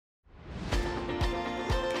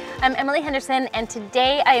I'm Emily Henderson, and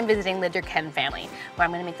today I am visiting the Durkin family, where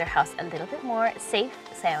I'm going to make their house a little bit more safe,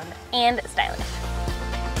 sound, and stylish.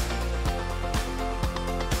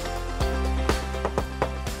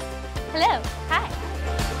 Hello, hi.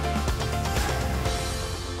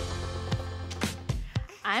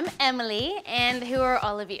 I'm Emily, and who are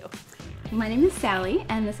all of you? My name is Sally,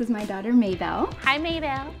 and this is my daughter Maybelle. Hi,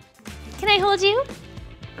 Maybelle. Can I hold you?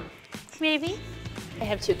 Maybe? I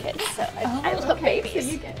have two kids, so I love babies.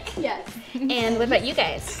 So you get it. Yes. And what about you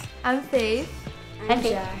guys? I'm Faith. I'm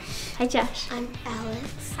Josh. Hi, Josh. I'm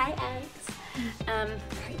Alex. Hi, Alex.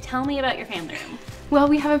 Tell me about your family room. Well,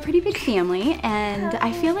 we have a pretty big family, and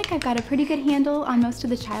I feel like I've got a pretty good handle on most of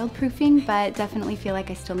the child-proofing, but definitely feel like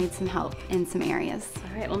I still need some help in some areas.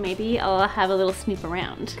 All right, well, maybe I'll have a little snoop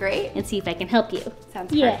around. Great. And see if I can help you.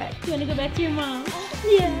 Sounds perfect. You want to go back to your mom?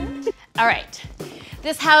 Yeah. All right.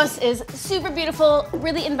 This house is super beautiful,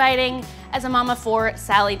 really inviting. As a mom of four,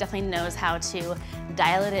 Sally definitely knows how to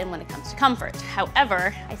dial it in when it comes to comfort.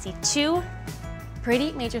 However, I see two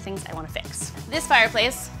pretty major things I want to fix. This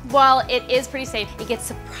fireplace, while it is pretty safe, it gets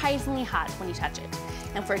surprisingly hot when you touch it.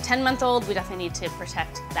 And for a 10-month-old, we definitely need to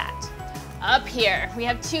protect that. Up here, we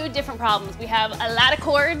have two different problems. We have a lot of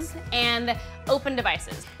cords and open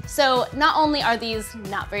devices. So not only are these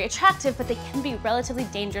not very attractive, but they can be relatively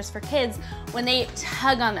dangerous for kids. When they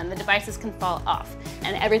tug on them, the devices can fall off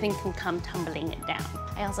and everything can come tumbling down.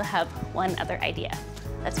 I also have one other idea.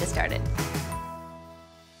 Let's get started.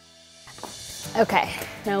 Okay,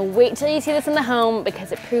 now wait till you see this in the home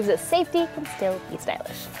because it proves that safety can still be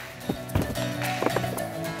stylish.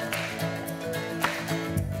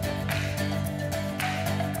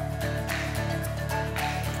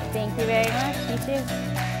 Thank you very much, you too.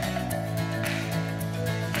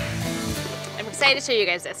 I'm excited to show you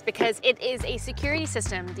guys this because it is a security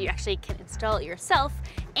system that you actually can install yourself,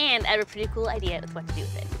 and I have a pretty cool idea with what to do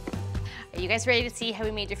with it. Are you guys ready to see how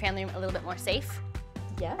we made your family room a little bit more safe?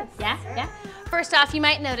 Yes. Yeah? First off, you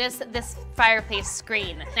might notice this fireplace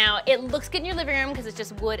screen. Now, it looks good in your living room because it's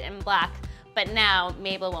just wood and black, but now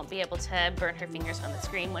Mabel won't be able to burn her fingers on the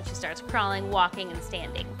screen when she starts crawling, walking, and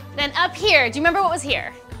standing. Then up here, do you remember what was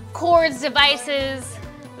here? Cords, devices.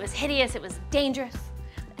 It was hideous, it was dangerous.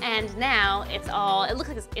 And now it looks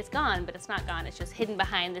like it's gone, but it's not gone. It's just hidden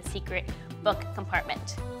behind the secret book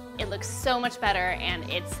compartment. It looks so much better and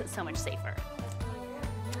it's so much safer.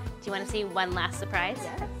 Do you want to see one last surprise?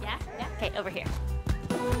 Yes. Yeah? Okay, over here.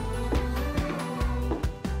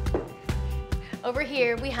 Over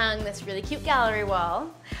here, we hung this really cute gallery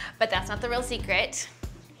wall, but that's not the real secret.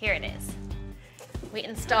 Here it is. We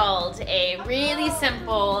installed a really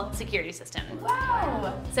simple security system.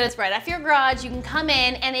 Wow. So it's right off your garage, you can come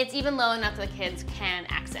in, and it's even low enough that the kids can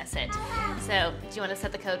access it. So, do you want to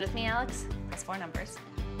set the code with me, Alex? Press 4 numbers.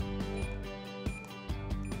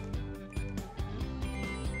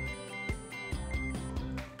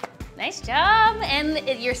 Nice job, and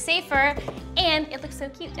you're safer, and it looks so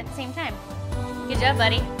cute at the same time. Good job,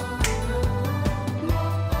 buddy.